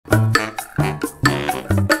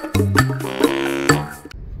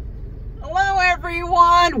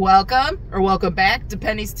welcome back to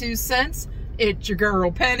Penny's 2 Cents. It's your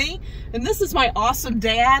girl Penny, and this is my awesome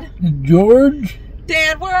dad, George.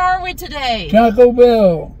 Dad, where are we today? Taco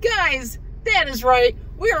Bell. Guys, that is right.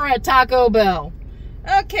 We are at Taco Bell.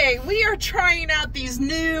 Okay, we are trying out these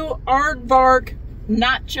new Aardvark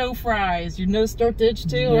Nacho fries. Your nose start to itch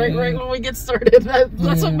too, right when we get started.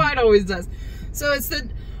 That's what mine always does. So it's the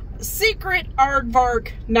secret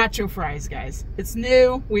Aardvark Nacho fries, guys. It's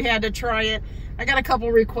new. We had to try it. I got a couple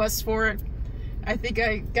requests for it. I think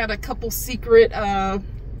I got a couple secret, I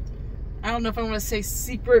don't know if I want to say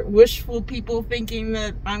secret wishful people thinking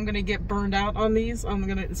that I'm going to get burned out on these.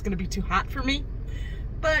 It's going to be too hot for me.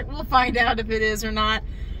 But we'll find out if it is or not.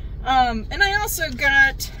 And I also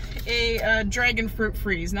got a dragon fruit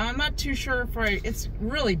freeze. Now I'm not too sure if it's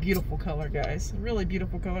really beautiful color, guys. Really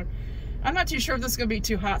beautiful color. I'm not too sure if this is going to be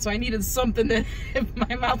too hot, so I needed something that if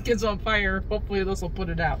my mouth gets on fire, hopefully this will put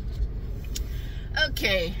it out.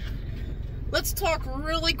 Okay, let's talk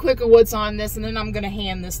really quick of what's on this, and then I'm going to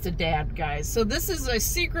hand this to Dad, guys. So this is a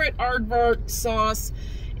secret Aardvark sauce.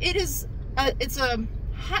 It's a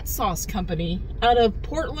hot sauce company out of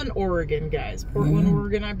Portland, Oregon, guys. Portland,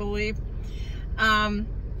 Oregon, I believe. What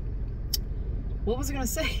was I going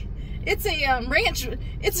to say? It's a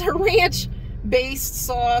ranch-based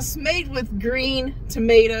sauce made with green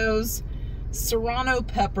tomatoes, serrano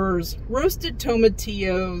peppers, roasted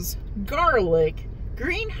tomatillos, garlic,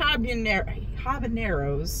 green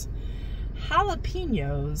habaneros,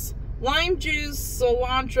 jalapenos, lime juice,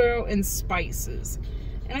 cilantro, and spices.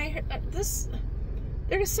 And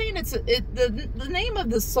they're just saying the name of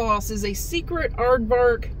the sauce is a secret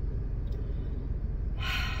Aardvark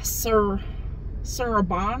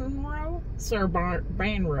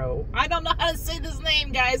Banro. I don't know how to say this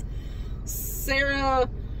name, guys. Sarah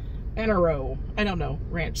Enero. I don't know.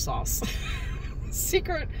 Ranch sauce.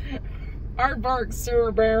 Secret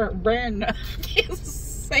Aardvark brand. I can't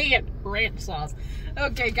say it. Ranch sauce.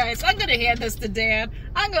 Okay, guys. I'm going to hand this to Dad.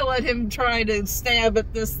 I'm going to let him try to stab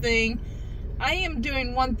at this thing. I am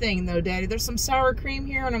doing one thing, though, Daddy. There's some sour cream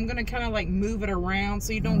here, and I'm going to kind of like move it around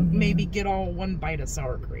so you don't maybe get all one bite of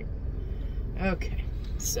sour cream. Okay.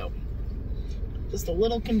 So, just a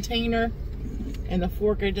little container. And the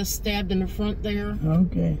fork I just stabbed in the front there.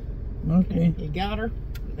 Okay. Okay. You got her?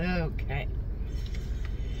 Okay.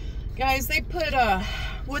 Guys, they put,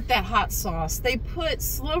 with that hot sauce, they put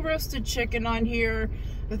slow roasted chicken on here,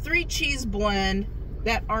 a 3-cheese blend,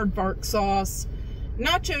 that Aardvark sauce,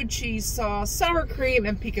 nacho cheese sauce, sour cream,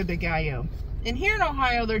 and pico de gallo. And here in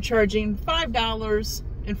Ohio, they're charging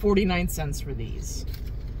 $5.49 for these.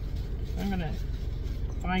 I'm going to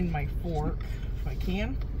find my fork if I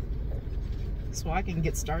can, so I can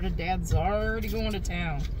get started. Dad's already going to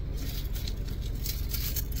town.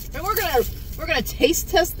 And we're gonna taste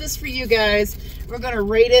test this for you guys. We're gonna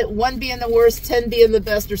rate it, 1 being the worst, 10 being the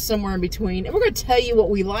best, or somewhere in between. And we're gonna tell you what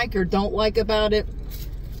we like or don't like about it.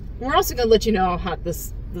 And we're also gonna let you know how hot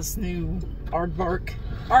this new Aardvark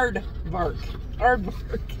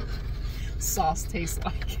sauce tastes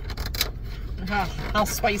like. How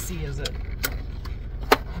spicy is it?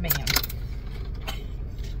 Man.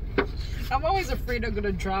 I'm always afraid I'm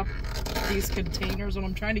gonna drop these containers when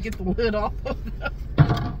I'm trying to get the lid off of them.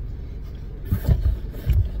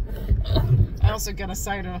 I also got a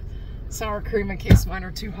side of sour cream in case mine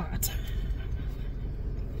are too hot.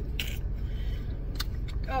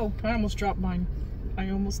 Oh, I almost dropped mine.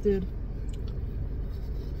 I almost did.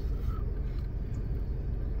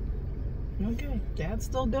 Okay, Dad's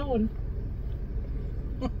still going.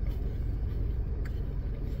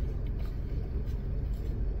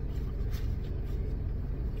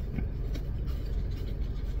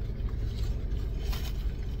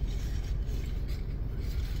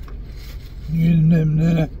 Using them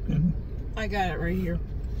napkins. I got it right here.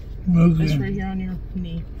 Okay. It's right here on your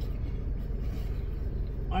knee.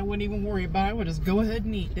 I wouldn't even worry about it. I would just go ahead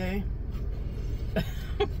and eat, Day.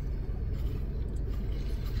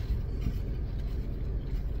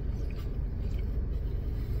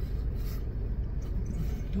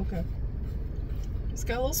 Okay. It's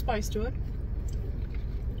got a little spice to it.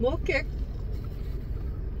 A little kick.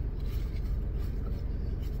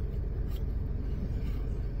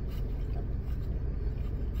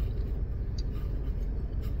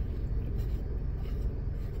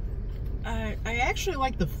 I actually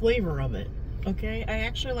like the flavor of it, okay? I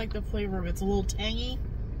actually like the flavor of it. It's a little tangy.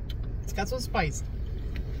 It's got some spice.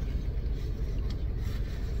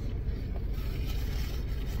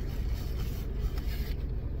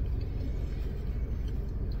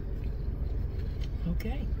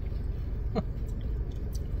 Okay.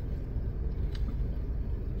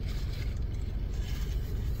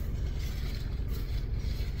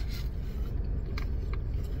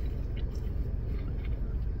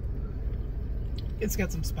 It's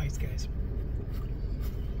got some spice, guys.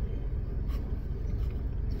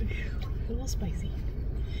 A little spicy.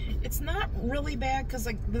 It's not really bad because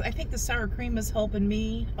like I think the sour cream is helping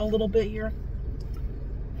me a little bit here.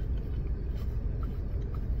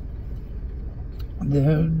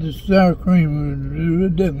 The sour cream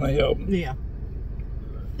would definitely help. Yeah.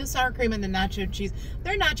 The sour cream and the nacho cheese.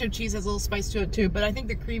 Their nacho cheese has a little spice to it too, but I think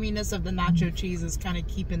the creaminess of the nacho cheese is kind of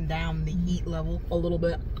keeping down the heat level a little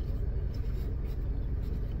bit.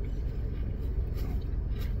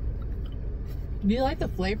 Do you like the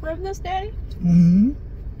flavor of this, Daddy? Mm-hmm.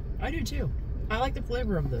 I do too. I like the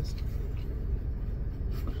flavor of this.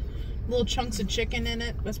 Little chunks of chicken in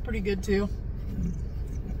it. That's pretty good too.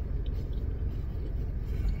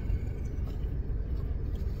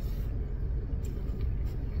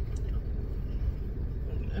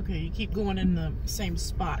 Okay, you keep going in the same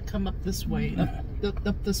spot. Come up this way.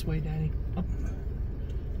 Up this way, Daddy. Up.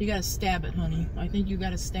 You gotta stab it, honey. I think you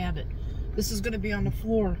gotta stab it. This is gonna be on the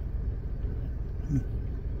floor.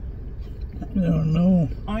 I don't know.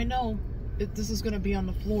 I know. This is gonna be on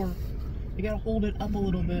the floor. You gotta hold it up a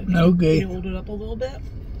little bit. Okay. Can you hold it up a little bit?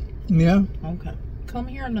 Yeah. Okay. Come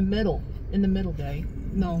here in the middle. In the middle, Daddy.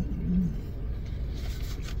 No.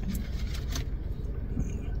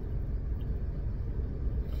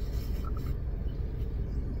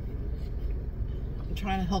 I'm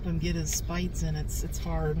trying to help him get his spites in. It's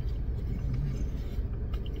hard.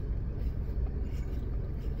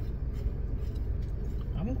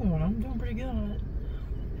 I'm doing pretty good on it.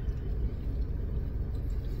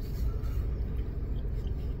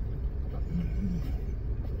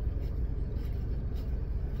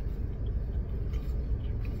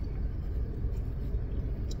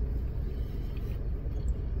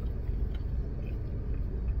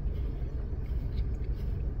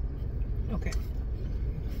 Okay.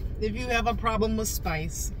 If you have a problem with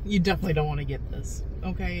spice, you definitely don't want to get this.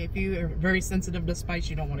 Okay? If you are very sensitive to spice,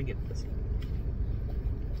 you don't want to get this.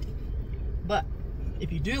 But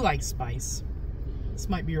if you do like spice, this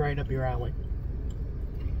might be right up your alley.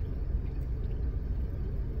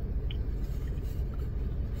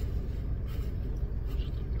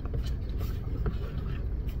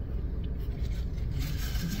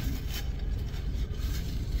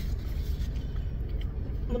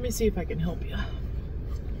 Let me see if I can help you.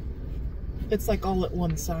 It's like all at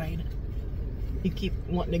one side. You keep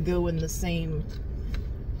wanting to go in the same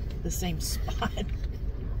spot.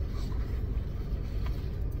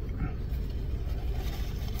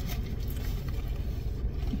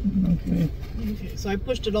 Okay. Okay, so I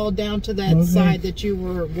pushed it all down to that side that you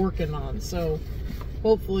were working on. So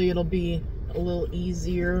hopefully it'll be a little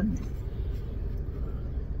easier.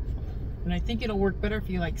 And I think it'll work better if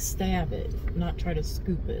you like stab it, not try to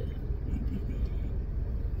scoop it.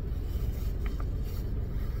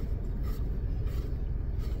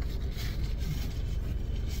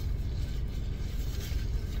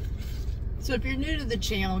 So if you're new to the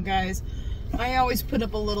channel, guys, I always put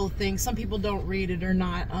up a little thing. Some people don't read it or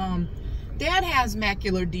not. Dad has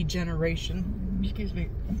macular degeneration. Excuse me.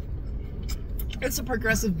 It's a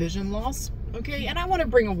progressive vision loss. Okay, and I want to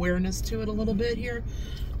bring awareness to it a little bit here.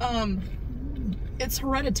 It's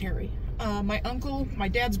hereditary. My uncle, my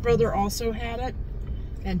dad's brother also had it,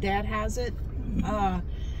 and Dad has it.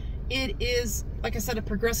 It is, like I said, a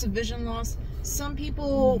progressive vision loss. Some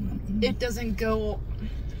people, it doesn't go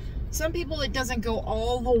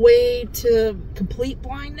all the way to complete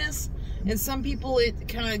blindness, and some people it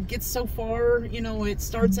kind of gets so far, you know, it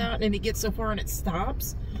starts out and it gets so far and it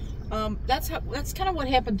stops. That's kind of what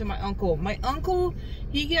happened to my uncle. My uncle,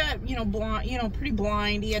 he got, you know, blind, you know, pretty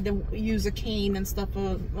blind. He had to use a cane and stuff,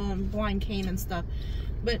 blind cane and stuff.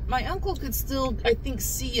 But my uncle could still, I think,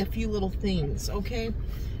 see a few little things. Okay,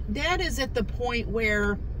 Dad is at the point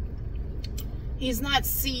where he's not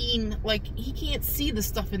seeing, like, he can't see the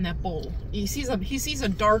stuff in that bowl. He sees a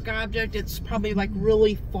dark object. It's probably like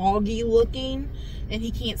really foggy looking, and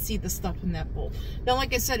he can't see the stuff in that bowl. Now,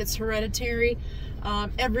 like I said, it's hereditary.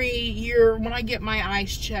 Every year when I get my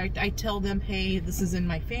eyes checked, I tell them, hey, this is in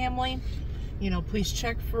my family. You know, please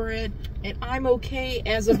check for it. And I'm okay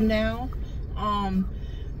as of now.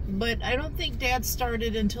 But I don't think Dad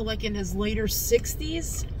started until like in his later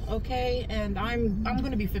 60s. Okay, and I'm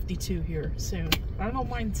gonna be 52 here soon. I don't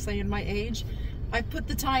mind saying my age. I put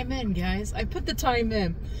the time in, guys. I put the time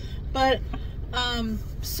in. But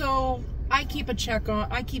so I keep check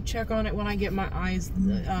on it when I get my eyes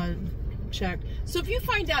checked. So if you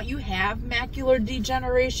find out you have macular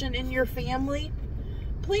degeneration in your family,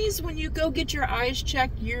 please, when you go get your eyes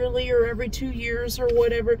checked yearly or every 2 years or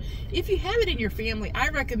whatever, if you have it in your family, I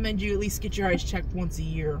recommend you at least get your eyes checked once a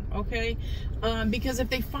year, okay? Because if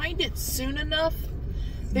they find it soon enough,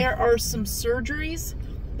 there are some surgeries.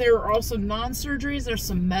 There are also non-surgeries. There's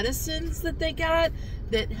some medicines that they got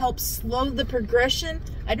that help slow the progression.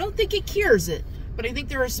 I don't think it cures it, but I think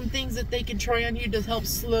there are some things that they can try on you to help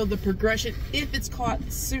slow the progression if it's caught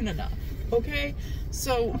soon enough, okay?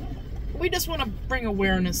 So we just want to bring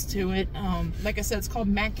awareness to it. Like I said, it's called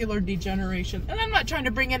macular degeneration. And I'm not trying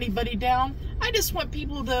to bring anybody down. I just want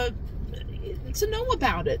people to know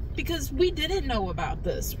about it, because we didn't know about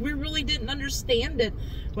this. We really didn't understand it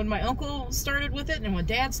when my uncle started with it and when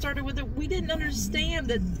Dad started with it. We didn't understand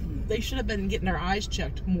that they should have been getting their eyes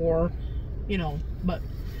checked more, you know, but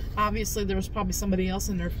obviously there was probably somebody else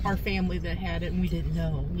in our family that had it and we didn't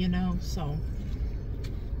know, you know. So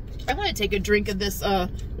I want to take a drink of this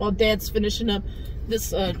while Dad's finishing up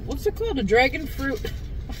this, what's it called? A dragon fruit?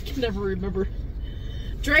 I can never remember.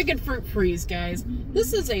 Dragon fruit freeze, guys.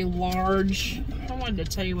 This is a large. I wanted to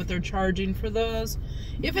tell you what they're charging for those.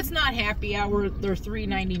 If it's not happy hour, they're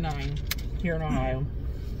 $3.99 here in Ohio.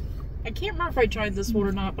 I can't remember if I tried this one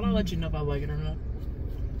or not, but I'll let you know if I like it or not.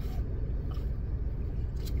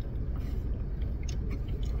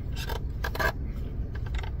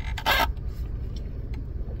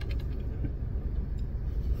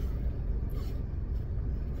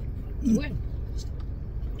 Good.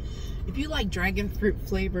 If you like dragon fruit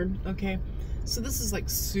flavored, okay, so this is like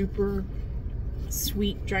super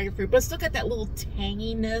sweet dragon fruit, but it's still got that little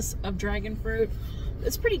tanginess of dragon fruit.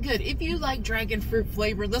 It's pretty good. If you like dragon fruit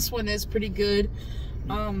flavor, this one is pretty good.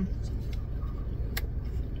 I'm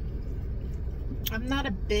not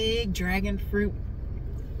a big dragon fruit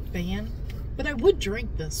fan, but I would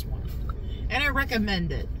drink this one, and I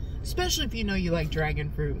recommend it, especially if you know you like dragon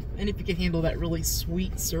fruit, and if you can handle that really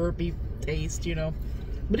sweet, syrupy taste, you know.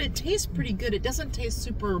 But it tastes pretty good. It doesn't taste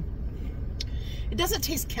super, it doesn't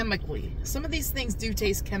taste chemically. Some of these things do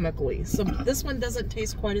taste chemically. So this one doesn't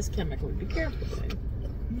taste quite as chemically. Be careful, babe.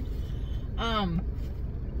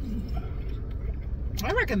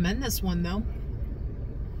 I recommend this one though.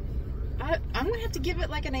 I'm gonna have to give it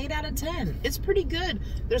like an 8 out of 10. It's pretty good.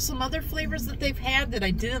 There's some other flavors that they've had that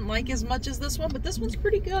I didn't like as much as this one, but this one's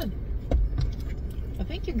pretty good. I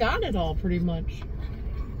think you got it all pretty much.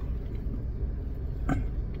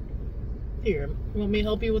 Here, want me to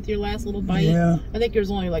help you with your last little bite? Yeah. I think there's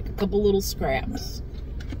only like a couple little scraps.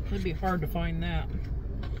 It'd be hard to find that.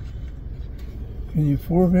 Can you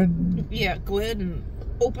fork it? Yeah, go ahead and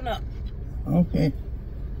open up. Okay.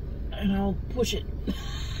 And I'll push it.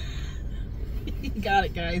 You got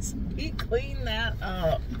it, guys. He cleaned that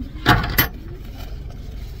up.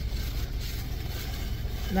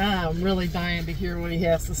 Now I'm really dying to hear what he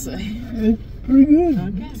has to say. It's pretty good.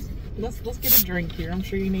 Okay. Let's get a drink here. I'm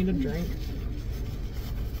sure you need a drink.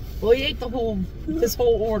 Well, he ate this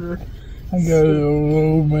whole order. I got it all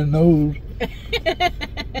over my nose.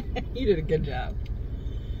 You did a good job.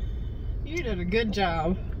 You did a good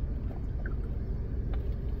job.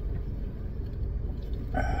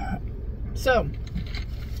 So,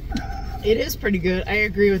 it is pretty good. I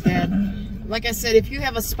agree with that. Like I said, if you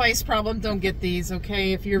have a spice problem, don't get these,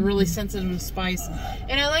 okay? If you're really sensitive to spice.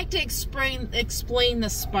 And I like to explain the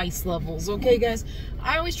spice levels, okay, guys?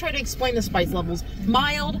 I always try to explain the spice levels.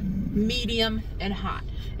 Mild, medium, and hot.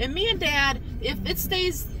 And me and Dad, if it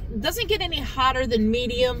doesn't get any hotter than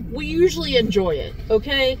medium, we usually enjoy it,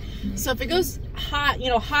 okay? So if it goes hot, you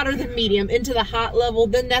know, hotter than medium into the hot level,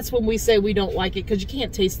 then that's when we say we don't like it, because you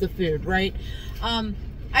can't taste the food, right?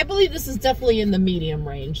 I believe this is definitely in the medium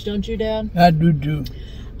range, don't you, Dad? I do too.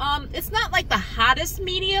 It's not like the hottest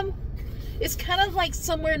medium. It's kind of like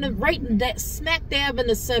somewhere in the smack dab in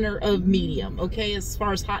the center of medium, okay, as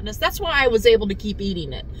far as hotness. That's why I was able to keep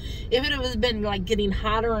eating it. If it had been like getting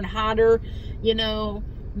hotter and hotter, you know,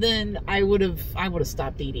 then I would have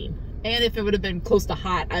stopped eating. And if it would have been close to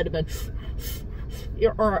hot, I'd have been,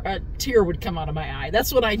 or a tear would come out of my eye.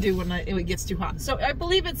 That's what I do when it gets too hot. So I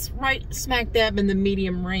believe it's right smack dab in the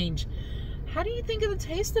medium range. How do you think of the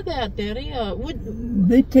taste of that, Daddy?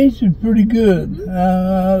 They tasted pretty good. Mm-hmm.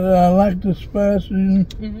 I like the spicing.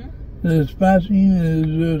 Mm-hmm. The spicing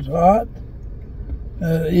is hot.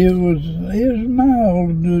 It was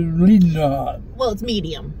mild, leading to hot. Well, it's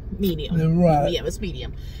medium. Right. Yeah, it's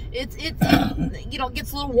medium. It's you know, it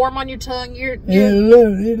gets a little warm on your tongue. It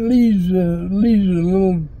leaves a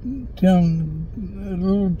little tongue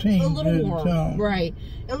little tinge. A little warm, tongue. right?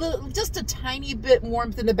 Just a tiny bit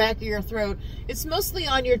warmth in the back of your throat. It's mostly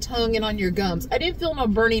on your tongue and on your gums. I didn't feel no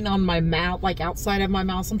burning on my mouth, like outside of my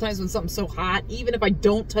mouth. Sometimes when something's so hot, even if I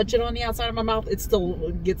don't touch it on the outside of my mouth, it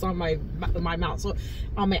still gets on my mouth, so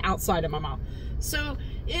on my outside of my mouth. So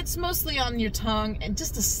it's mostly on your tongue and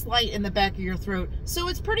just a slight in the back of your throat. So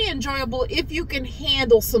it's pretty enjoyable if you can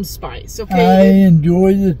handle some spice, okay? I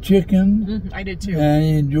enjoy the chicken. I did too. I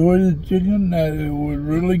enjoy the chicken. It was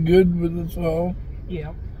really good with the sauce.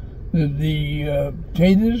 Yeah. The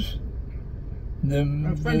potatoes,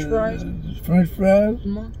 the French fries. French fries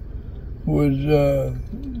was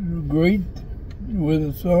great with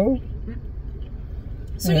the sauce.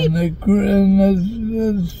 So and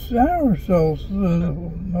the sour sauce,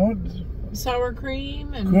 sour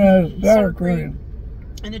cream and sour cream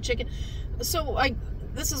and the chicken. So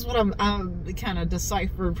this is what I'm kind of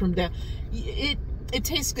deciphered from that. It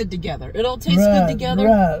tastes good together. It all tastes good together.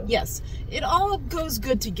 Right. Yes, it all goes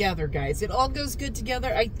good together, guys. It all goes good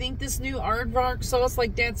together. I think this new Aardvark sauce,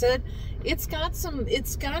 like Dad said, it's got some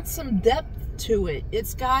depth to it.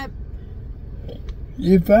 It's got.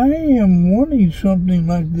 If I am wanting something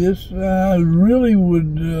like this, I really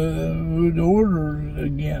would order it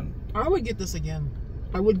again. I would get this again.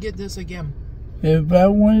 I would get this again. If I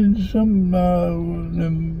wanted some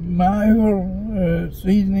mild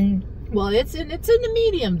seasoning. Well, it's in the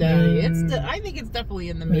medium, Daddy. I think it's definitely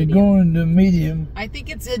in the medium. They're going to medium. I think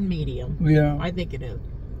it's in medium. Yeah. I think it is.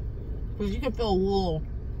 Because you can feel a little.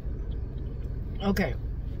 Okay.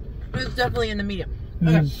 It's definitely in the medium.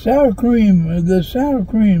 Okay. The sour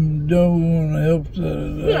cream don't help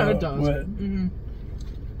the yeah, it does.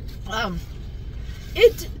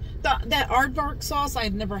 That Aardvark sauce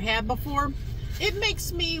I've never had before. It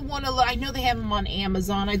makes me want to. I know they have them on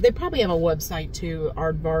Amazon. They probably have a website too,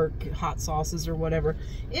 Aardvark hot sauces or whatever.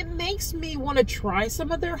 It makes me want to try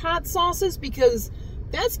some of their hot sauces because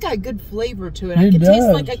that's got good flavor to it. I can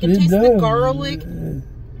taste the garlic.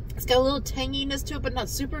 It's got a little tanginess to it, but not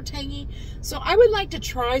super tangy. So I would like to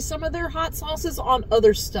try some of their hot sauces on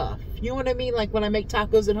other stuff. You know what I mean? Like when I make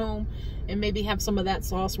tacos at home and maybe have some of that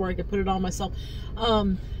sauce where I could put it on myself.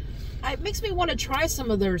 It makes me want to try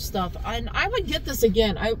some of their stuff. And I would get this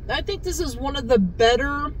again. I think this is one of the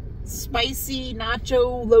better spicy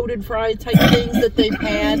nacho loaded fry type things that they've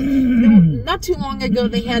had. Not too long ago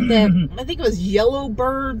they had that, I think it was Yellow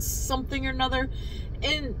Birds something or another.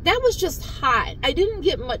 And that was just hot. I didn't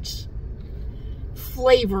get much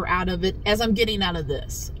flavor out of it as I'm getting out of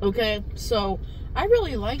this. Okay? So, I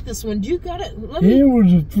really like this one. You got it? It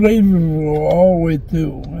was flavorful all the way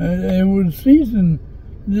through. It was seasoned.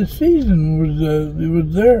 The season was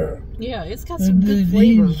there. Yeah, it's got some good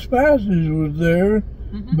flavor. The spices was there,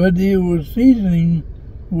 but it was seasoning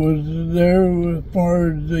was there as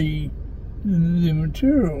far as the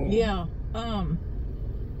material. Yeah.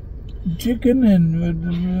 Chicken and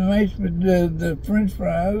the French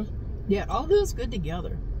fries. Yeah, all goes good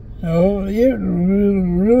together. Oh, it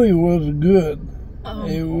really was good.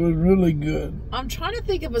 It was really good. I'm trying to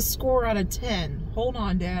think of a score out of 10. Hold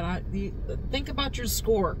on, Dad. Think about your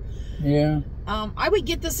score. Yeah. I would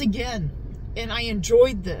get this again, and I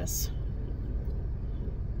enjoyed this.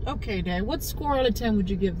 Okay, Dad. What score out of 10 would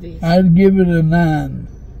you give these? I'd give it a 9.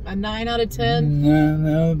 A 9 out of 10?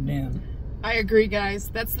 9 out of 10. I agree, guys.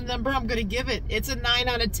 That's the number I'm going to give it. It's a 9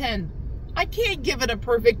 out of 10. I can't give it a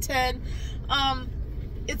perfect 10.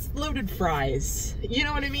 It's loaded fries. You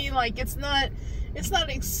know what I mean? Like, it's not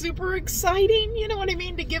super exciting, you know what I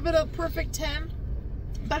mean, to give it a perfect 10.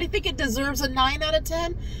 But I think it deserves a 9 out of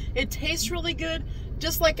 10. It tastes really good.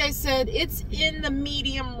 Just like I said, it's in the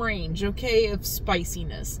medium range, okay, of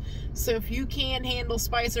spiciness. So if you can't handle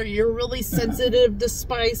spice or you're really sensitive to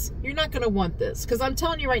spice, you're not going to want this. Because I'm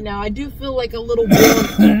telling you right now, I do feel like a little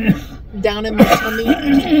warmth down in my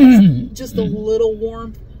tummy. Just a little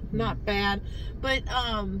warmth. Not bad. But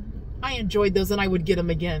I enjoyed those and I would get them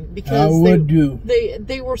again. Because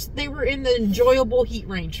they were in the enjoyable heat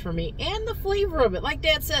range for me. And the flavor of it, like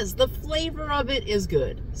Dad says, the flavor of it is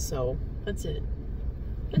good. So, that's it.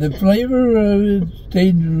 The flavor of it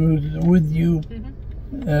stayed with you.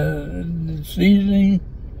 The seasoning,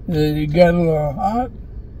 it got a little hot,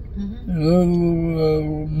 a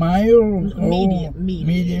little mild,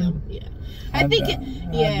 medium. Yeah, I think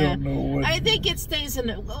it stays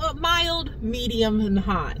in mild, medium, and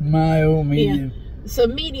hot. Mild, medium. Yeah. So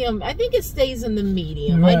medium, I think it stays in the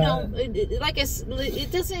medium. Right. I don't,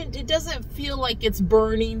 it doesn't feel like it's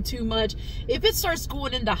burning too much. If it starts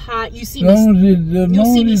going into hot, you see me. As long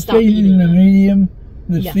as it stays in the medium,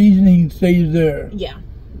 the seasoning stays there. Yeah,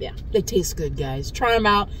 Yeah, they taste good, guys. Try them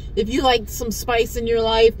out. If you like some spice in your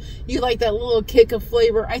life, you like that little kick of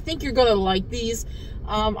flavor, I think you're gonna like these.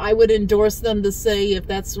 I would endorse them to say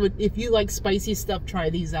if you like spicy stuff, try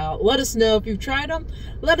these out. Let us know if you've tried them.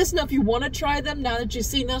 Let us know if you want to try them now that you've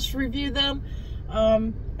seen us review them.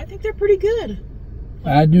 I think they're pretty good.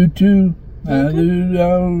 I do too. Okay. I do.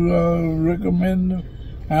 I'll recommend them.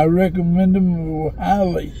 I recommend them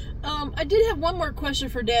highly. I did have one more question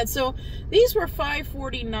for Dad. So these were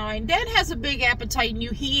 $5.49. Dad has a big appetite, and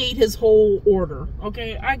he ate his whole order.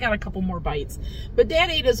 Okay, I got a couple more bites, but Dad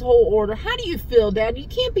ate his whole order. How do you feel, Dad? You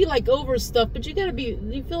can't be like overstuffed, but you gotta be.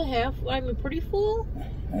 Do you feel pretty full?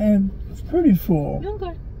 And it's pretty full.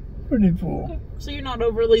 Okay. Pretty full. Okay. So you're not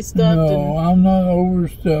overly stuffed. No, I'm not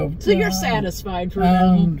overstuffed. So you're satisfied for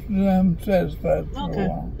now. I'm satisfied for a Okay,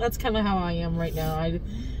 while. that's kind of how I am right now.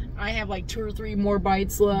 I have like 2 or 3 more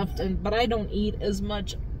bites left, but I don't eat as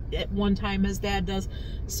much at one time as Dad does.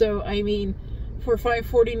 So I mean, for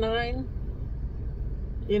 $5.49,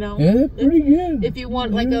 you know, Yeah, pretty good. If you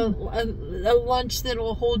want like a lunch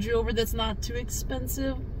that'll hold you over, that's not too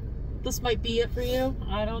expensive, this might be it for you.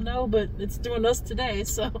 I don't know, but it's doing us today.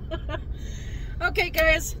 So, okay,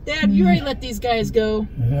 guys, Dad, you already let these guys go.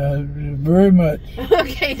 Very much.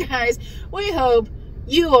 Okay, guys, we hope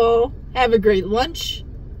you all have a great lunch,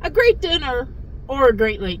 a great dinner, or a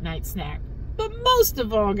great late night snack. But most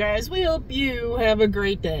of all, guys, we hope you have a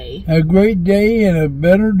great day. A great day and a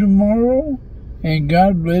better tomorrow, and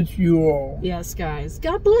God bless you all. Yes, guys,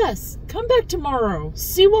 God bless. Come back tomorrow.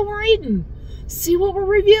 See what we're eating. See what we're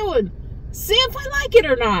reviewing. See if we like it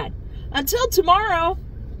or not. Until tomorrow,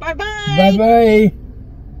 bye-bye. Bye-bye.